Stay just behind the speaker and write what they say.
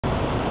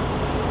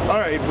All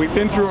right, we've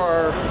been through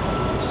our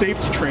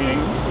safety training,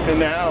 and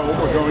now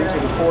we're going to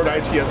the Ford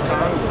ITS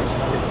Congress,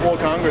 World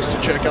Congress, to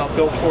check out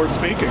Bill Ford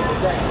speaking.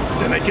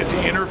 Then I get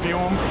to interview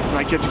him, and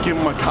I get to give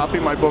him a copy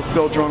of my book,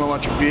 Build Your Own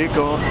Electric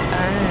Vehicle.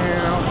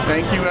 And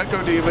thank you,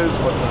 Echo Divas.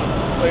 What's up?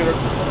 Later.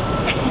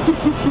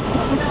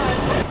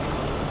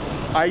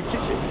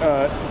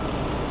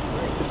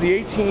 It's the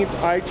 18th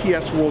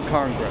ITS World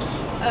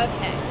Congress.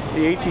 Okay.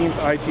 The 18th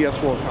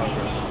ITS World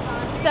Congress.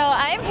 So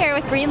I'm here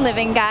with Green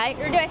Living Guy,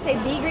 or do I say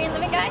the Green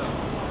Living Guy?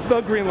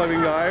 The Green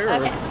Living Guy. Or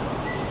okay.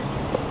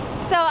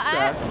 So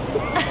Seth.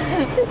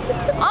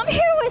 I'm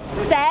here with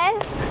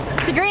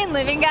Seth, the Green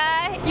Living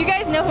Guy. You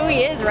guys know who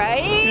he is,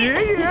 right?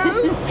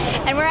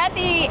 Yeah. And we're at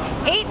the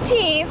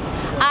 18th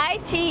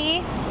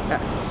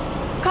ITS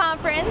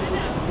conference.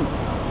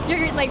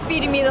 You're like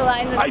feeding me the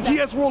lines. And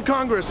ITS World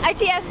Congress.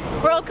 ITS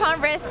World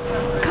Congress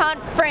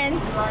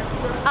conference.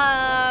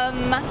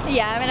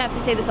 Yeah, I'm gonna have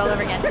to say this all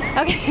over again.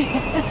 Okay.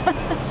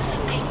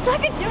 I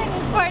suck at doing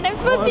this part, and I'm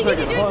supposed to be good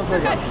at doing this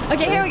part.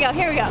 Okay, here we go.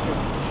 Here we go.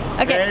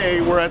 Okay.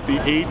 Hey, we're at the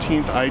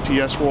 18th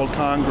ITS World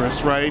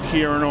Congress right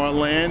here in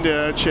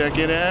Orlando. Check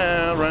it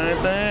out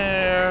right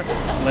there.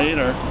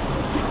 Later.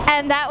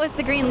 And that was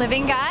the Green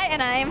Living Guy,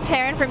 and I am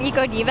Taryn from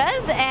Eco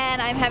Divas,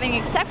 and I'm having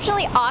an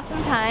exceptionally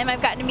awesome time.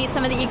 I've gotten to meet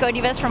some of the Eco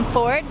Divas from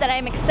Ford that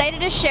I'm excited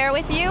to share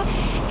with you,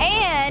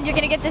 and you're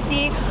going to get to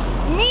see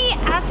me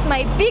ask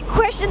my big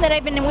question that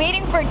I've been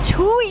waiting for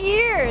 2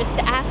 years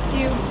to ask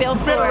to Bill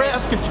Ford. Better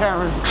ask it,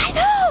 Taryn. I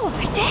know,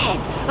 I did.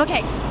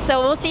 Okay,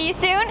 so we'll see you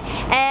soon,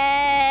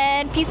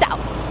 and peace out.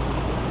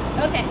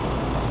 Okay.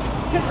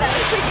 That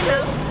was quick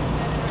enough.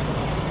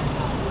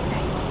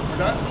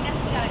 Cut?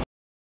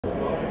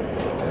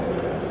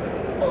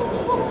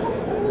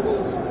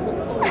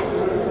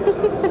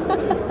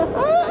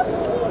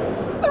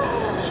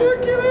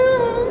 Check it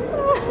out.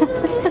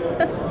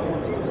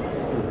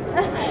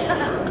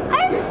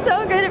 I'm so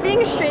good at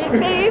being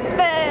straight-faced,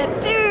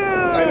 but dude.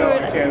 I know,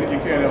 you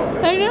can't help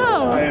it. I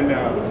know. I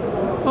know.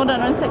 Hold on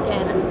 1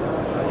 second.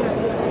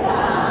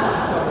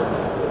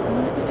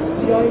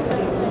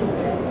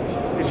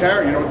 Hey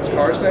Tara, you know what this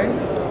car's saying?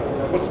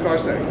 What's the car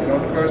saying? You know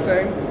what the car's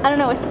saying? I don't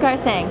know, what's the car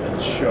saying?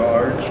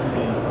 Charge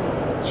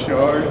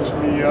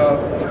me up.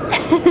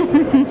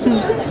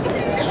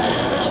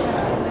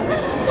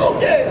 No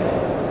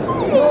gas.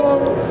 No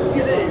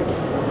gas.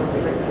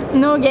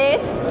 No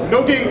gas?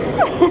 No gas.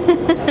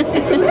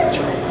 It's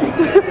electric.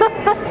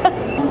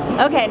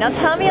 Okay, now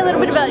tell me a little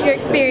bit about your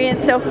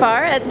experience so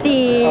far at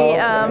the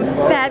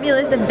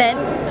fabulous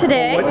event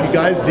today. Well, what you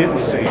guys didn't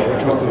see,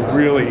 which was the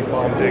really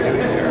bomb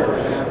diggity here,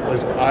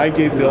 was I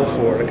gave Bill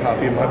Ford a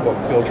copy of my book,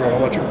 Build Your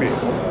Own Electric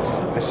Vehicle.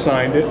 I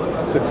signed it,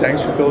 said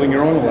thanks for building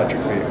your own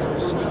electric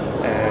vehicles.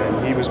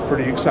 And he was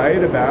pretty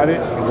excited about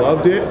it, he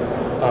loved it.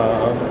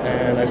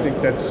 And I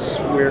think that's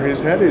where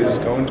his head is,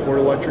 going toward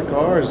electric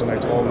cars. And I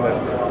told him that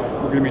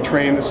we're going to be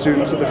training the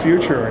students of the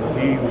future, and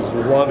he was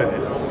loving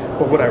it.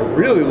 But what I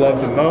really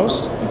loved the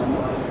most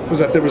was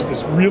that there was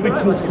this really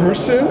cool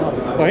person,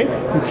 right,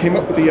 who came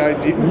up with the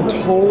idea, who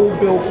told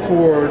Bill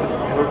Ford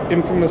her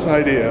infamous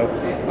idea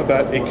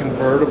about a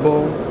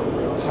convertible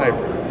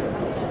hybrid.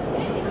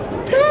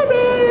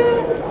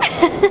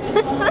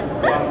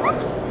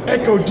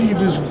 Echo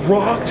Divas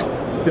rocked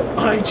the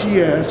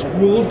ITS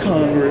World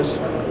Congress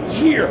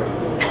here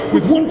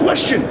with one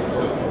question.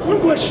 One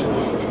question.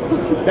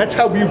 That's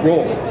how we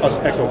roll, us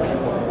Echo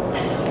people.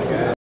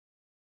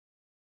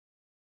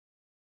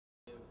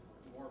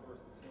 More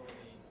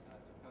versatility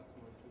to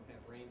customers who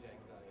have range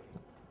anxiety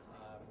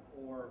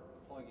or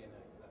plug-in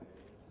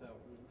anxiety. So,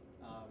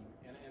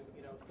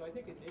 so I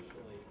think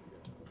initially,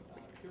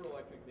 pure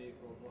electric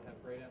vehicles will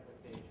have great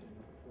application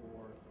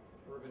for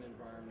urban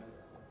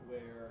environments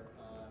where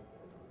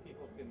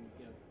people can,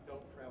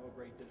 don't travel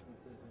great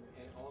distances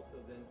and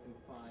also then can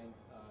find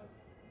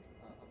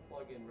a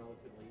plug-in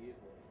relatively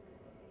easily.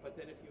 But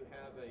then if you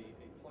have a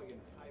plug-in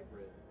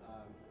hybrid,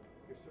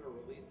 you're sort of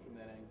released from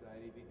that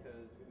anxiety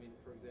because,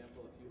 for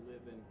example, if you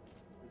live in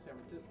San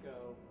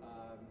Francisco,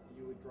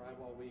 you would drive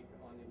all week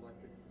on the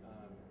electric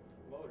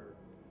motor.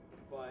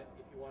 But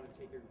if you want to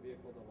take your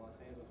vehicle to Los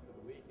Angeles for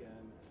the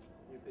weekend,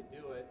 you could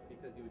do it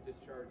because you would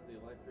discharge the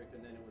electric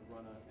and then it would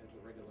run as a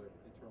regular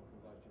internal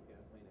combustion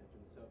gasoline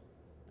engine. So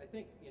I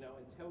think,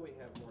 until we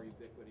have more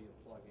ubiquity of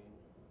plugging,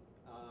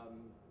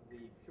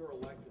 the pure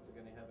electrics are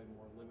going to have a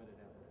more limited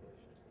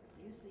application.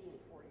 Do you see in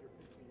 40 or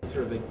 50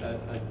 sort of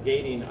a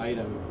gating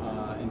item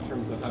in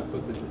terms of how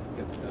quickly this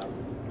gets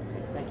adopted?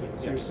 Thank you.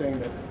 So you're saying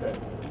that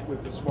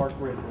with the smart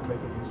grid, it will make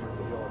it easier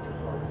for the electric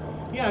car to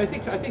come? Yeah, I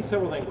think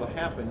several things will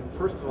happen.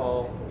 First of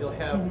all, you'll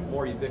have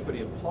more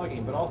ubiquity of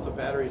plugging, but also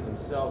batteries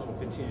themselves will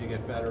continue to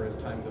get better as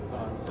time goes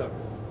on. So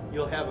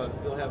you'll have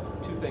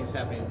two things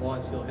happening at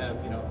once. You'll have,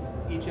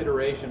 each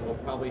iteration will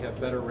probably have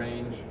better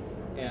range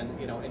and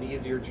and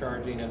easier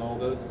charging and all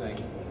those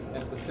things. And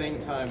at the same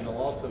time,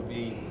 there'll also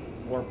be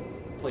more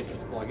places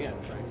to plug in,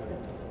 frankly.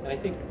 And I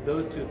think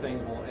those two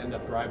things will end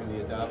up driving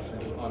the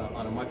adoption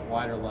on a much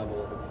wider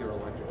level of a pure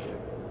electric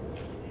vehicle.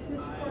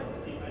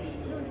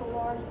 There was a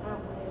large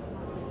outlay of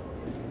money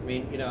I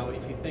mean, you know,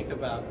 if you think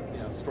about, you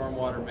know,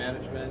 stormwater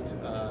management,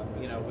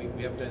 you know, we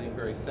haven't done anything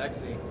very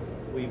sexy.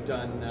 We've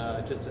done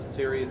just a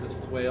series of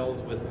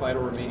swales with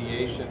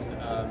phytoremediation,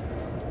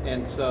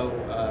 and so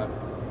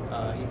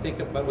you think,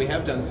 but we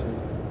have done some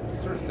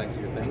sort of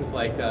sexier things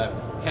like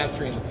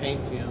capturing the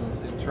paint fumes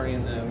and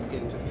turning them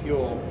into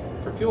fuel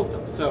for fuel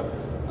cells. So,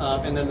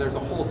 and then there's a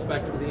whole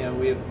spectrum. You know,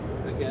 we have,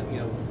 again, you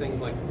know,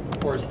 things like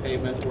porous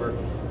pavement where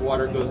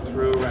water goes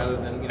through rather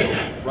than, you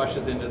know,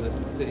 rushes into the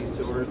city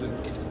sewers. And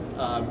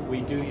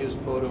we do use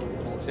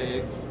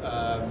photovoltaics,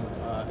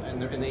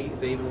 and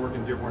they even work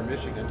in Dearborn,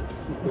 Michigan,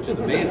 which is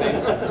amazing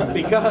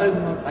because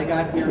I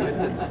got here and I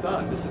said,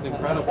 "Son, this is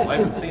incredible. I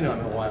haven't seen it in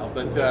a while."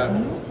 But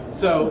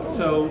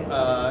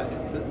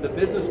the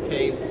business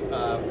case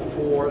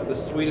for the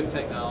suite of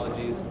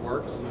technologies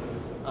works,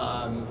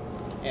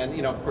 and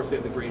you know, of course, we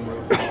have the green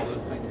roof and all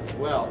those things as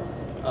well.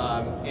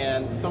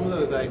 And some of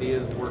those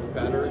ideas work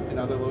better in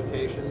other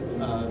locations.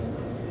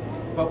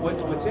 But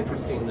what's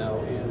interesting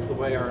though is the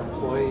way our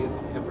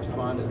employees have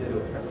responded to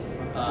it.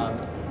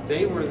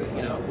 They were,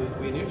 you know,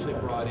 we initially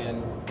brought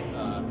in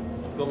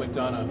Bill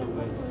McDonough, who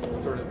was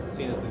sort of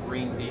seen as the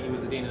Green Dean. He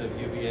was the dean of the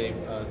UVA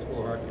School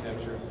of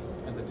Architecture.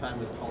 At the time, it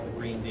was called the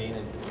Green Dean.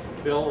 And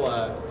Bill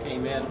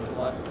came in with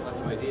lots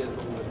of ideas.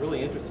 But what was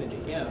really interesting to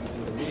him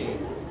and to me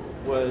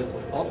was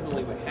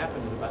ultimately what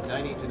happened is about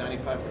 90 to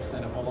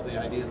 95% of all the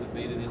ideas that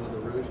made it into the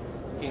Rouge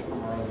came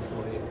from our own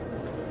employees.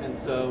 And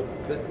so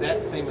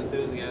that same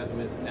enthusiasm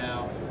is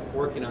now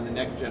working on the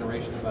next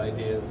generation of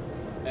ideas,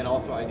 and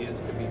also ideas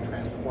that could be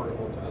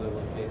transportable to other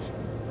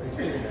locations. Are you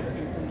saving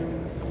energy from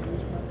doing some of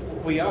these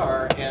projects? We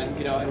are, and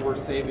you know, and we're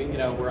saving. You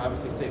know, we're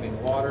obviously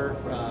saving water.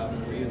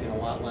 We're using a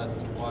lot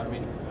less water. I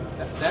mean,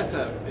 that's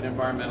an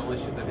environmental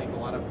issue that I think a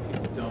lot of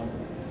people don't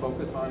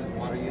focus on is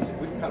water usage.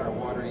 We've cut our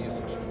water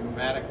usage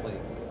dramatically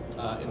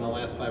in the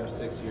last 5 or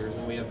 6 years,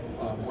 and we have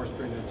more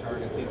stringent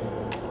targets even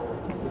going forward.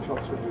 Which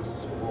helps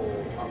reduce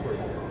whole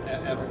operating costs.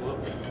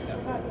 Absolutely.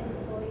 Yeah.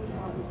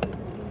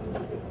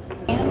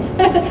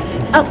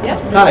 Oh, yeah.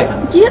 Hi.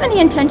 Do you have any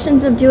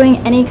intentions of doing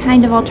any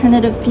kind of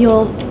alternative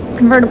fuel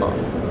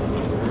convertibles?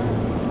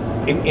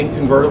 In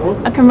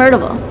convertibles? A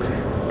convertible.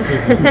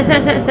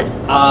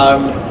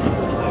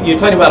 You're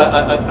talking about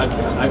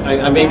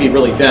I may be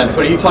really dense,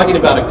 but are you talking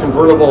about a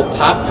convertible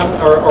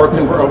or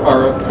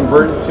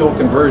fuel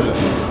conversion?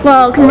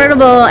 Well,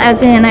 convertible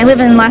as in, I live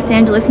in Los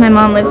Angeles, my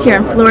mom lives here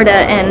in Florida,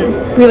 and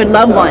we would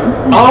love one.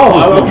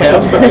 Oh, okay,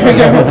 I'm sorry.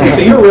 Okay,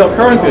 so you're a real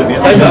car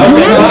enthusiast. I know.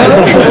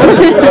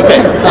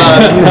 Okay.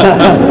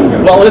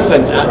 Well,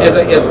 listen,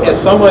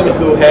 as someone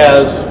who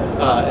has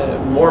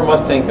more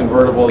Mustang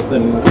convertibles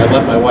than I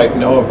let my wife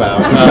know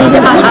about,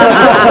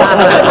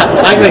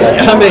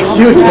 I'm a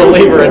huge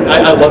believer in,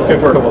 I love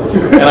convertibles,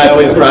 and I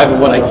always drive them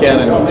when I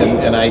can,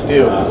 and I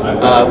do.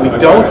 We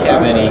don't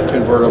have any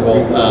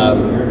convertible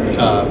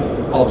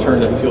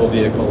alternative fuel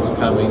vehicles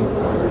coming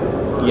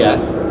yet.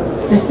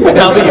 But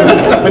now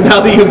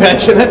that you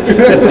mention it,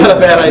 it's not a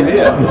bad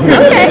idea.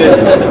 Okay.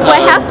 Well, I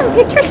have some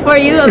pictures for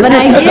you of an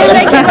idea that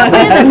I came up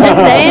with, I'm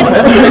just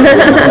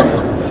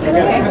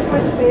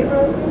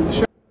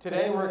saying.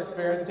 Today we're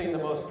experiencing the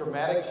most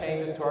dramatic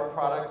changes to our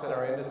products and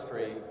our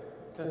industry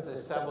since the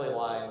assembly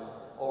line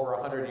over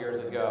 100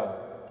 years ago.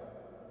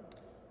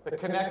 The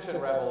connection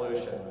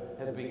revolution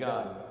has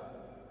begun,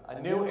 a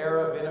new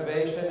era of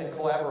innovation and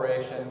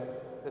collaboration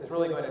that's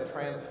really going to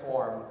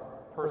transform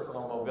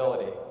personal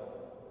mobility.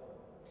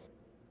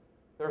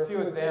 There are a few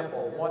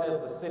examples. One is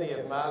the city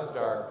of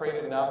Masdar,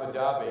 created in Abu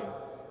Dhabi,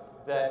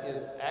 that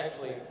is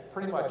actually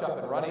pretty much up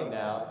and running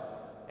now.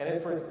 And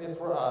it's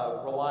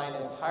relying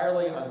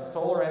entirely on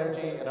solar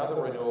energy and other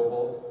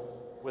renewables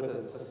with a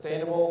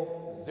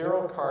sustainable,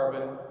 zero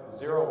carbon,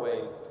 zero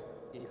waste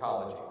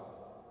ecology.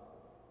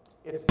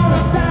 It's on a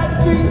side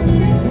street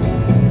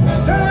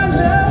that I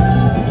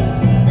love.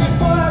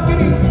 Before I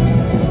get it,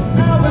 I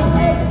was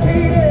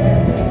educated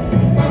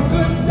from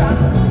good stuff.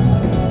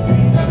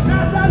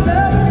 Nice, I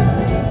love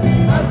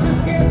it. I just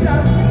can't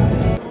stop.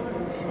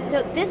 So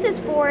this is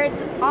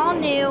Ford's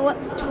all-new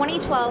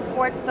 2012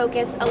 Ford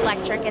Focus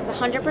Electric. It's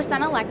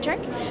 100% electric.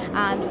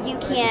 You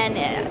can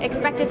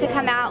expect it to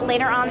come out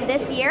later on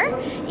this year,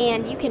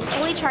 and you can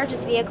fully charge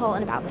this vehicle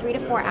in about 3 to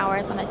 4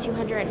 hours on a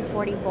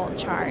 240-volt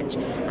charge,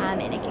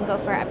 and it can go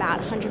for about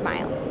 100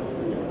 miles.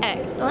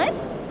 Excellent.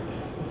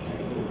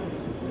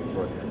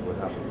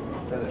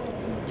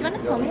 Do you want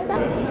to tell me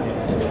about it?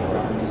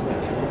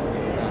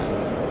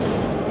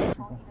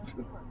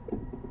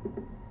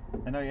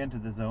 And now you enter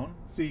the zone.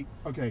 See,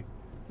 okay,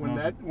 when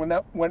that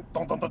went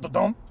dum dum dum dum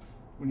dum,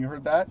 when you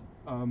heard that,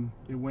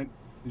 it went,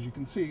 as you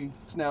can see,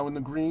 it's now in the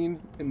green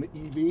in the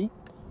EV,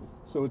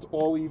 so it's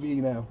all EV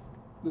now.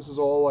 This is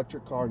all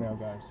electric car now,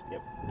 guys.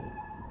 Yep.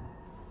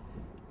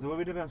 So what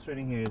we're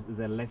demonstrating here is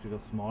the electrical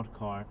smart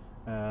car.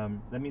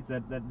 That means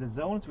that the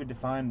zones was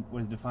defined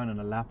on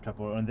a laptop,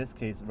 or in this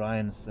case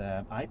Ryan's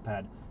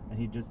iPad, and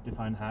he just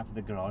defined half of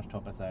the garage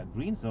top as a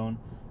green zone.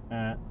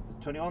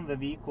 Turning on the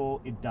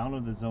vehicle, it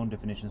downloads the zone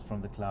definitions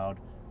from the cloud,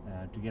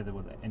 together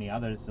with any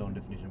other zone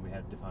definition we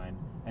have defined,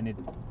 and it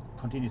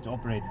continues to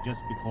operate just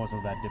because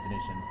of that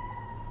definition.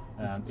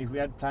 If we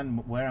had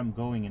planned where I'm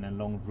going in a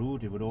long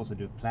route, it would also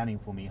do planning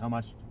for me. How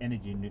much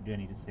energy do I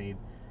need to save?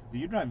 So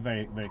you drive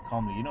very, very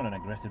calmly. You're not an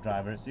aggressive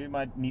driver, so you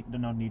might do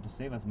not need to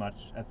save as much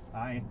as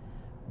I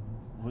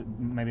would.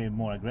 Maybe a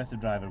more aggressive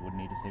driver would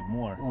need to save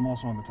more. Well, I'm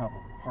also on the top of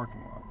a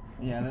parking lot.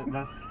 Yeah,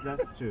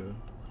 that's true.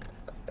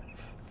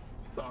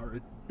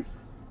 Sorry.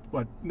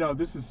 But no,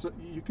 this is,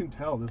 you can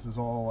tell this is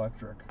all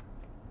electric.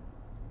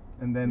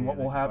 And then See, what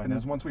will like, happen why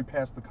is not? once we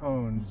pass the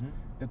cones,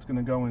 it's going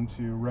to go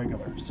into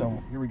regular.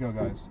 So here we go,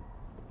 guys.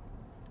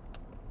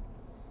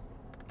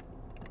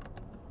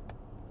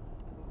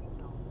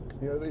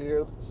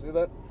 See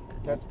that?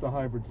 That's the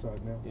hybrid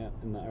side now. Yeah,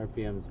 and the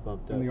RPM's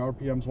bumped up. And the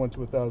RPMs went to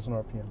 1,000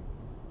 RPM.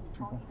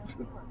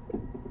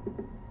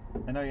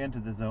 And now you enter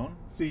the zone.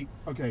 See,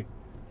 okay,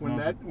 It's when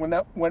not-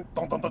 that went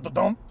dum dum dum dum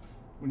dum,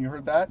 when you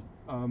heard that,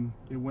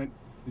 it went,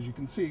 as you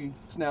can see,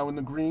 it's now in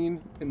the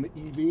green in the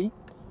EV,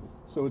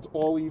 so it's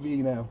all EV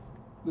now.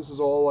 This is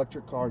all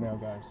electric car now,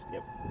 guys.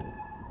 Yep.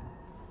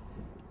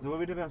 So what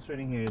we're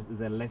demonstrating here is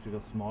the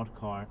electrical smart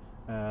car.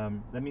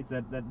 That means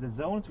that the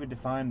zones we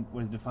defined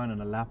was defined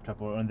on a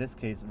laptop, or in this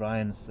case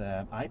Ryan's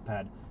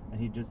iPad, and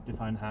he just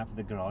defined half of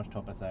the garage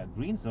top as a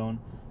green zone.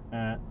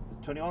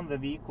 Turning on the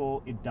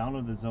vehicle, it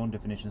downloads the zone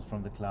definitions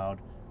from the cloud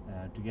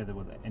together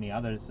with any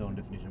other zone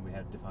definition we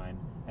have defined,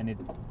 and it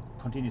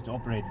continues to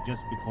operate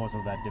just because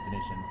of that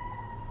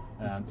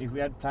definition. If we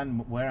had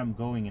planned where I'm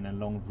going in a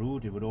long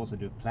route, it would also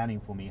do planning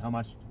for me. How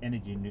much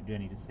energy do I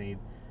need to save?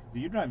 So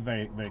you drive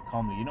very, very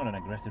calmly. You're not an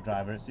aggressive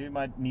driver, so you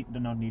might do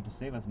not need to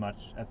save as much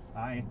as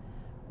I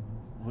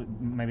would.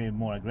 Maybe a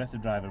more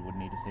aggressive driver would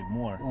need to save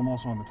more. Well, I'm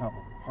also on the top of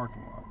a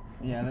parking lot.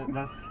 Yeah,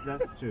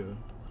 that's true.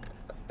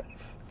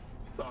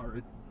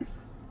 Sorry.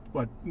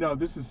 But no,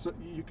 this is,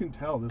 you can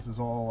tell this is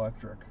all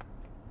electric.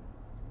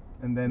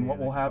 And then See, what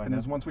will like, happen why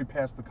is not? once we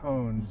pass the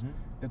cones,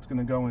 it's going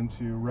to go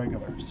into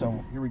regular.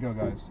 So here we go,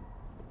 guys.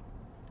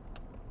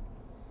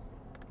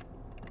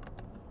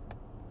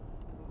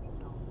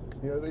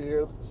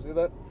 See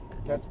that?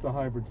 That's the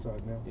hybrid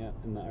side now. Yeah,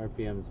 and the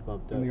RPM's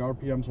bumped up. And the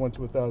RPMs went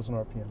to 1,000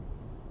 RPM.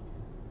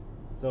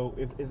 So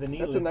if the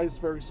needle That's a is- nice,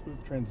 very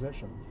smooth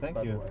transition, Thank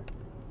by you. the way.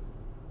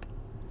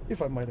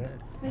 If I might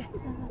add.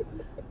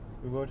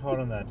 We worked hard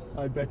on that.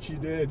 I bet you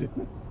did.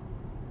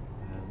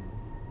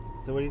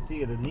 So what you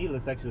see, the needle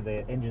is actually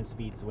the engine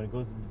speed. So when it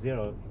goes to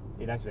zero,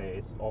 it actually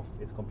is off.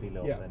 It's completely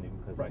off. Yeah, And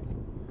because right.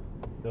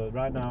 So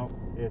right now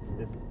it's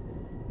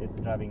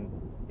driving,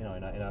 in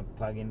a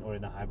plug-in or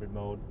in a hybrid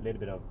mode. A little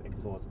bit of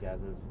exhaust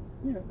gases.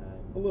 Yeah,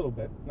 a little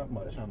bit, not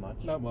much. Not much.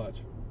 Not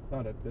much.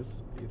 Not at this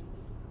speed.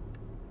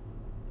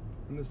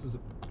 And this is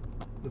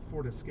the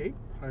Ford Escape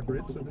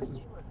hybrid. So this is,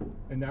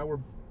 and now we're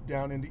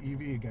down into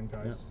EV again,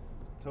 guys.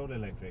 Totally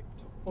electric.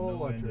 All no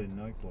electric. engine,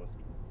 no exhaust.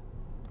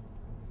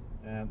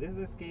 This is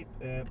Escape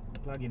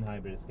plug-in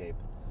hybrid Escape.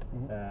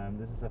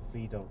 This is a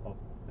fleet of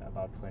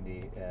about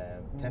 20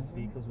 test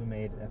vehicles we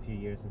made a few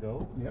years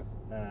ago. Yep.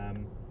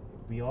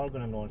 We are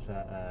going to launch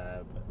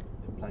a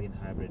plug-in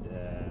hybrid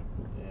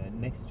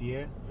next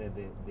year,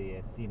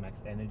 the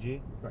C-Max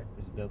Energy, Right.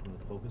 which is built on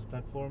the Focus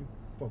platform.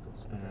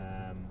 Focus.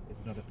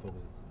 It's not a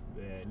Focus,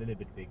 a little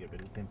bit bigger, but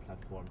the same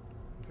platform.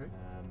 Okay.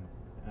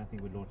 And I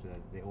think we launched it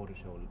at the auto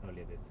show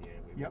earlier this year.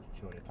 We Yep.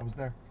 showed it. I was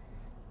there.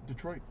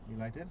 Detroit. You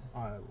liked it?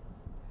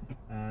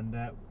 And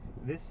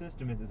this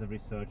system is a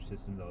research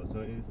system though, so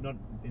it's not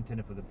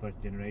intended for the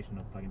first generation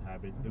of plug-in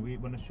hybrids, but we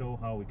want to show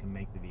how we can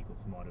make the vehicle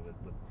smarter with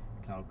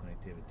cloud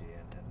connectivity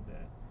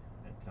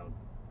and cloud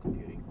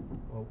computing.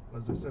 Well,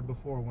 as I said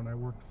before, when I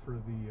worked for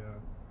the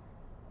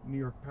New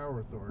York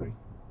Power Authority,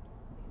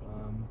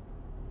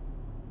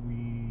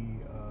 we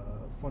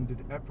funded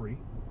EPRI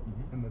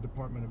and the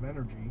Department of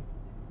Energy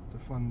to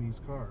fund these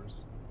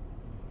cars.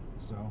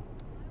 So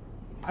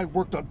I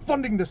worked on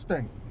funding this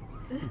thing.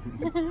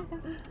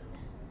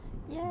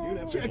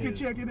 Yeah. Check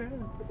it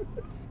out.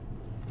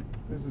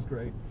 This is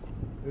great.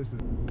 This is.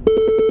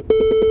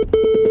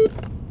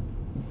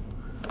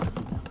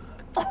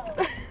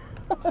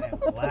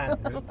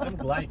 I'm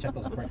glad you checked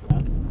those parking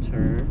lots.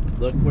 Turn.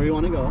 Look where you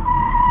want to go.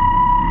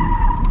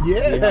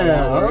 Yeah. See how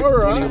that works? All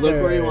right. When you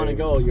look where you want to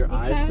go, your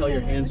eyes tell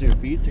your hands and your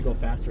feet to go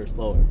faster or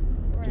slower.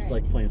 Just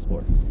Right. like playing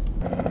sports. So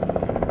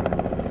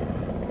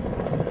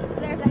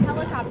there's a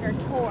helicopter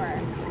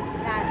tour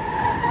that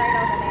is right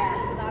over there.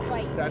 So that's why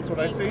you That's can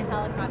what I see see? these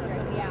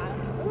helicopters.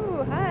 Yeah.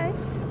 Ooh, hi.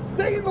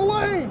 Stay in the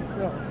lane.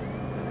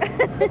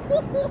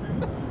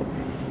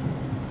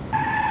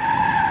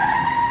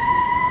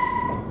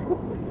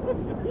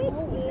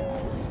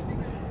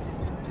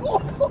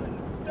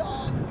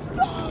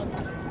 Stop!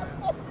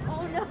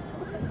 Oh no.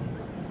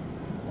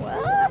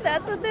 Well,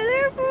 that's what they're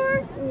there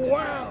for.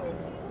 Wow!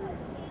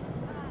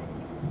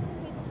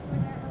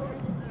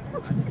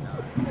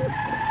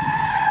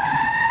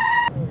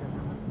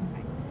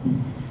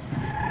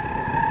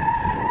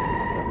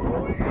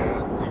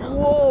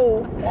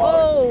 Whoa.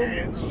 Oh,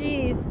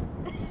 jeez.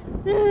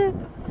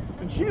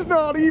 And she's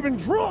not even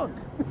drunk.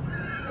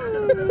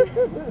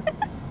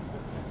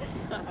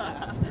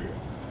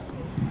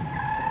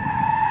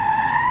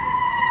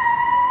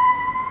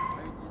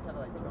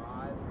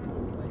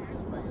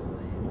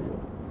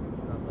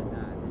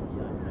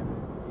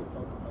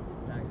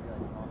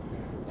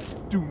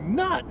 Do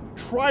not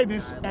try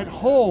this at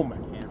home,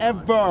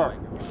 ever.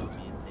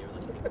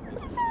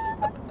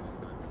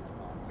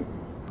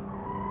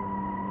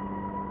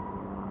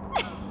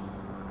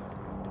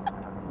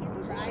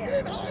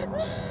 Dragon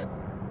hybrid.